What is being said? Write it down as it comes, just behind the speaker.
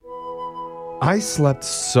I slept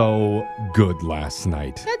so good last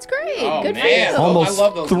night. That's great. Oh, Good man. for you. Almost I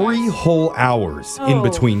love those 3 nights. whole hours in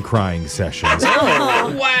between crying sessions.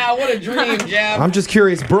 Oh, wow, what a dream, Jeff. I'm just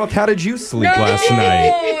curious, Brooke, how did you sleep last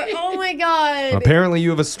night? Oh my God. Apparently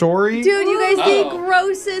you have a story? Dude, you guys, the Uh-oh.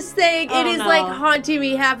 grossest thing. Oh, it is no. like haunting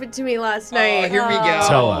me. Happened to me last Oh, night. here we go.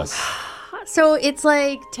 Tell us. So it's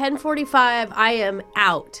like 10:45. I am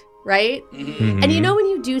out, right? And you know when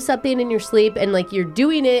you do something in your sleep and like you're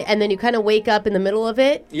doing it and then you kind of wake up in the middle of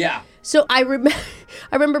it? Yeah. So I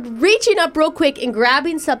remember reaching up real quick and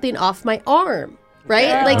grabbing something off my arm, right?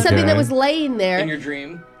 Yeah. Like something that Okay. was laying there. In your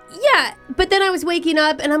dream. Yeah, but then I was waking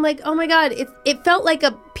up and I'm like, oh my God, it felt like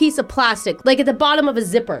a piece of plastic, like at the bottom of a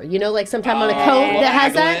zipper, you know, like sometime on a coat that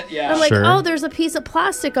has that. magnet, yeah. I'm like, Sure. oh, there's a piece of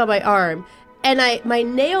plastic on my arm. And my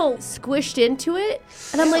nail squished into it.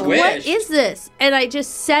 And I'm like, what Squished? is this? And I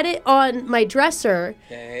just set it on my dresser.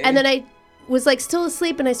 Okay. And then I was like still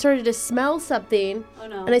asleep and I started to smell something. Oh,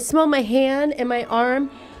 no. And I smelled my hand and my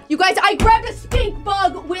arm. You guys, I grabbed a stink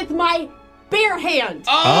bug with my bare hand.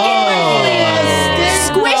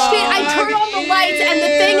 Squished it. I turned on the lights, and the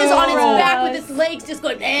thing is on its back with its legs just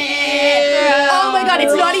going. Oh my God!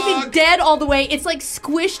 It's not even dead all the way. It's like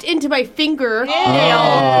squished into my finger nail.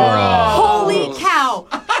 Holy cow!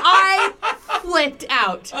 I flipped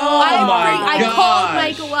out. I called gosh.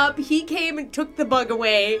 Michael up. He came and took the bug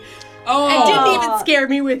away. Oh. And didn't even scare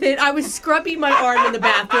me with it. I was scrubbing my arm in the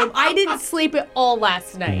bathroom. I didn't sleep at all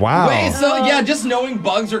last night. Wow. Wait, so yeah, just knowing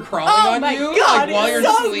bugs are crawling Oh on my you God, like while it's you're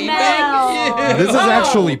so sleeping. smell. This is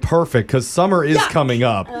actually perfect because summer is coming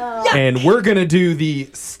up, and we're gonna do the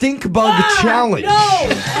stink bug challenge. No!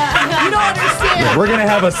 You don't understand. We're gonna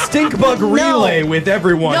have a stink bug relay with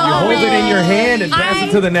everyone. No. You hold it in your hand and pass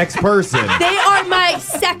it to the next person. They are my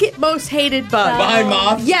second most hated bug. Behind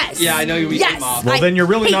moths? Yes. Yeah, I know you eat Yes. moths. Well, then you're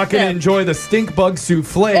really hate not going to them. enjoy the stink bug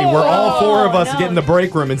souffle, where all 4 of us no. get in the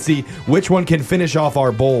break room and see which one can finish off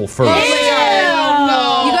our bowl first.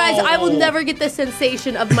 no. You guys, I will never get the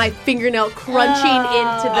sensation of my fingernail crunching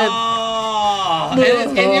into the. Oh,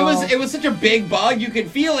 and it was such a big bug, you could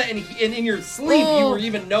feel it, and in your sleep you were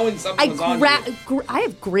even knowing something was on I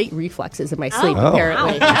have great reflexes in my sleep, Oh.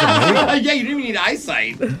 apparently. you. Yeah, you didn't even need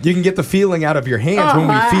eyesight. You can get the feeling out of your hands when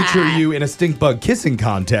we feature you in a stink bug kissing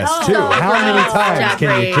contest, too. How many times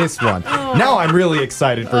can you Jeffrey. kiss one? Now I'm really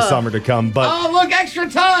excited for summer to come, but... Oh, look, extra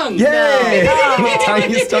tongue. Yay!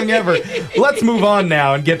 Tiniest tongue ever. Let's move on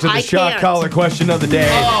now and get to the I shot can't. collar question of the day.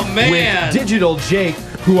 Oh, man. With Digital Jake,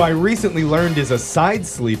 who I recently learned is a side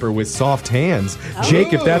sleeper with soft hands.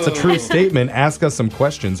 Jake, if that's a true statement, ask us some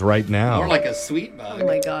questions right now. More like a sweet bug. Oh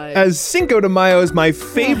my God. As Cinco de Mayo is my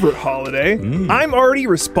favorite holiday, I'm already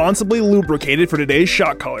responsibly lubricated for today's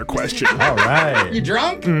shot collar question. All right. You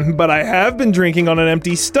drunk? But I have been drinking on an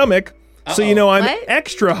empty stomach, so you know I'm What?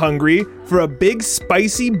 extra hungry for a big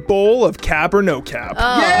spicy bowl of cap or no cap.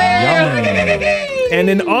 And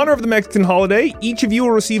in honor of the Mexican holiday, each of you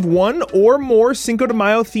will receive 1 or more Cinco de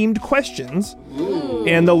Mayo themed questions.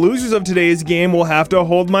 And the losers of today's game will have to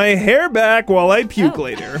hold my hair back while I puke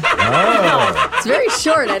later. It's very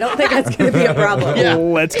short. I don't think that's going to be a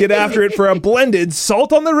problem. Let's get after it for a blended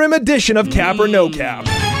salt on the rim edition of Cap or No Cap.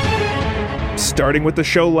 Starting with the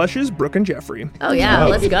show Lushes, Brooke and Jeffrey. Oh, yeah.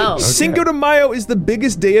 Let's go. Cinco de Mayo is the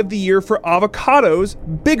biggest day of the year for avocados,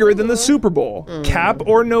 bigger than the Super Bowl. Cap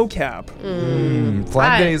or no cap?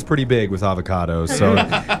 Flag Day is pretty big with avocados, so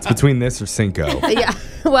it's between this or Cinco. Yeah.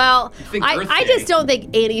 Well, think Earth I Day. just don't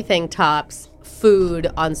think anything tops food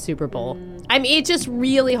on Super Bowl. I mean, it's just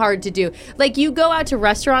really hard to do. Like, you go out to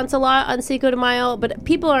restaurants a lot on Cinco de Mayo, but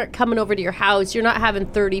people aren't coming over to your house. You're not having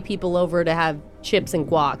 30 people over to have chips and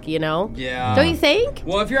guac, you know? Yeah. Don't you think?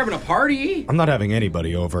 Well, if you're having a party. I'm not having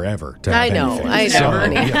anybody over ever to I have know, anything. I know, So,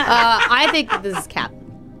 honey. yeah. I think that this is cap.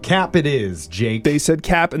 Cap it is, Jake. They said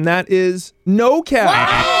cap, and that is no cap.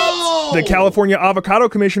 Oh! The California Avocado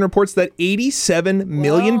Commission reports that 87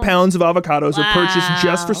 million pounds of avocados are purchased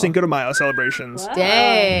just for Cinco de Mayo celebrations.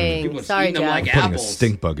 Dang. People are Sorry, eating them Jeff. like Putting a apples.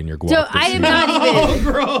 stink bug in your guac. So this I am year. not even.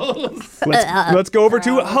 Oh, gross. Let's go over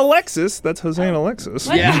to Alexis. That's Jose and Alexis.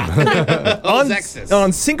 Yeah. On, Alexis.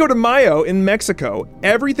 on Cinco de Mayo in Mexico,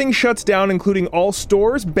 everything shuts down, including all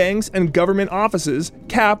stores, banks, and government offices,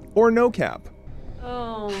 cap or no cap.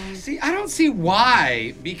 See, I don't see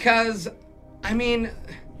why. Because, I mean,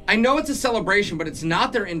 I know it's a celebration, but it's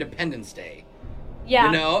not their Independence Day. Yeah.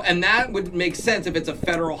 You know? And that would make sense if it's a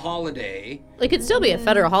federal holiday. It could still be a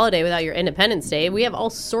federal holiday without your Independence Day. We have all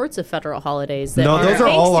sorts of federal holidays. That No, are, those are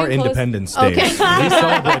all our Thanks, too close. Independence Days. Okay. We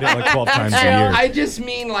celebrate it like 12 times a year. I just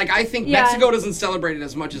mean, like, I think Yeah. Mexico doesn't celebrate it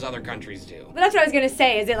as much as other countries do. But that's what I was gonna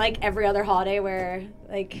say. Is it like every other holiday where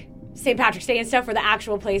like St. Patrick's Day and stuff, where the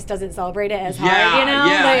actual place doesn't celebrate it as hard, Yeah, you know?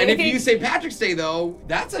 yeah. Like, And if you use St. Patrick's Day, though,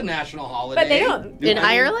 that's a national holiday. But they don't. In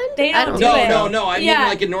Ireland? They I don't don't do it. No. I mean, Yeah.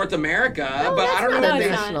 like in North America. No, but that's I don't not know a if they.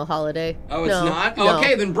 it's not. national holiday. Oh, it's No, not? no.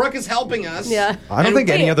 Okay, then Brooke is helping us. Yeah. I don't And think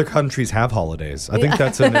any wait. other countries have holidays. I think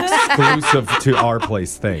that's an exclusive to our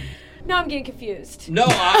place thing. No, I'm getting confused. No,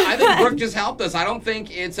 I think Brooke just helped us. I don't think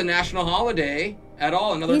it's a national holiday at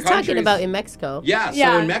all in other He's countries. talking about in Mexico. Yeah, so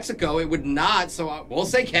Yeah. in Mexico it would not. So we'll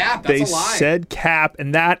say cap. That's They a lie. said cap,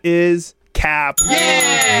 and that is cap.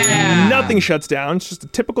 Yeah. Nothing shuts down. It's just a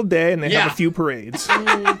typical day, and they Yeah. have a few parades.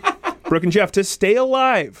 Brooke and Jeff, to stay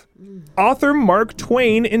alive, author Mark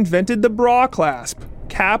Twain invented the bra clasp.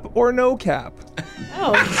 Cap or no cap?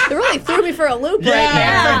 Oh, they really threw me for a loop Yeah.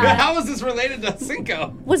 right there. How is this related to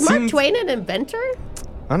Cinco? Was Mark Seems- Twain an inventor?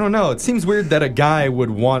 I don't know. It seems weird that a guy would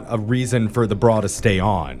want a reason for the bra to stay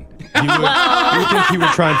on. You would think he would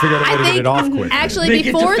try and figure out a way to get it off quick. Actually, Make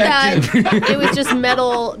it before that, defective. it was just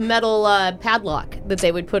metal padlock that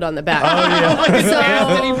they would put on the back. Oh, yeah. So,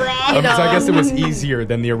 Anthony bra. you know, So I guess it was easier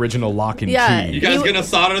than the original lock and Yeah. You key. guys gonna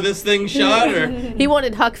solder this thing shut or? he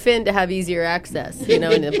wanted Huck Finn to have easier access, in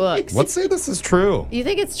the books. Let's say this is true. You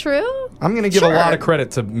think it's true? I'm going to give a lot of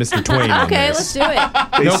credit to Mr. Twain on Okay, this. let's do it.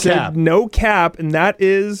 They No said cap. no cap, and that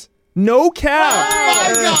is no cap.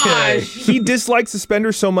 Oh my gosh! He disliked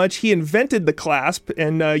suspenders so much he invented the clasp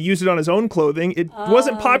and used it on his own clothing. It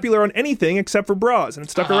wasn't popular on anything except for bras, and it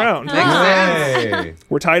stuck around. Hey.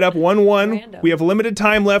 We're tied up 1-1. Random. We have limited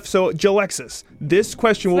time left, so Jalexis, this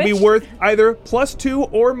question will be Switch? worth either +2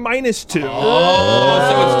 or -2. Oh,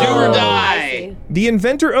 so it's do or I die. see. The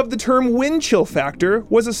inventor of the term wind chill factor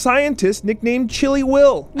was a scientist nicknamed Chilly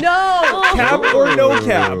Will. No! Cap or no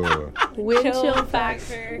cap? Wind Chill chill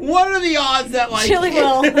factor. What are the odds that like Chilly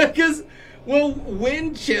Will. Because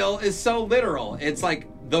wind chill is so literal. It's like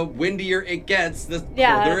the windier it gets, the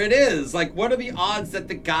Yeah. colder it is. Like, what are the odds that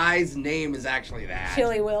the guy's name is actually that?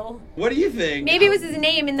 Chilly Will. What do you think? Maybe it was his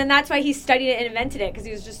name, and then that's why he studied it and invented it, because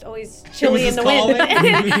he was just always chilly was in the his wind.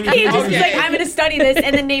 calling? He just was Okay. like, I'm going to study this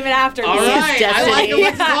and then name it after All me. right, I like destiny.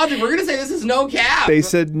 Alexis' logic. We're gonna say this is no cap. They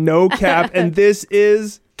said no cap, and this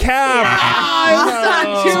is cap. Ah, it's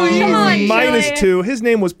not too Come on, easy. Chilly. -2. His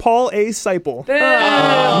name was Paul A. Seipel. Boo.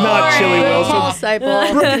 Not Chilly Will. Paul So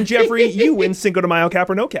Seipel. Brooke and Jeffrey, you win Cinco de Mayo, cap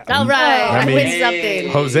or no cap. All right, I I mean- win something.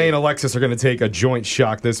 Jose and Alexis are going to take a joint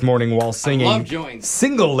shock this morning while singing love joints.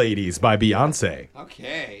 Single Ladies by Beyonce.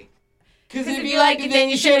 Okay. Because If you like it, then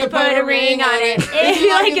you should have put a ring on it. If you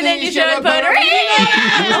like it, then you should have put a ring on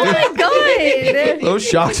it. Oh my god! Those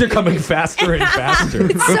shocks are coming faster and faster.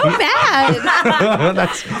 So bad.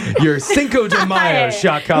 That's your Cinco de Mayo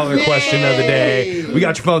shock collar question of the day. We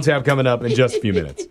got your phone tab coming up in just a few minutes.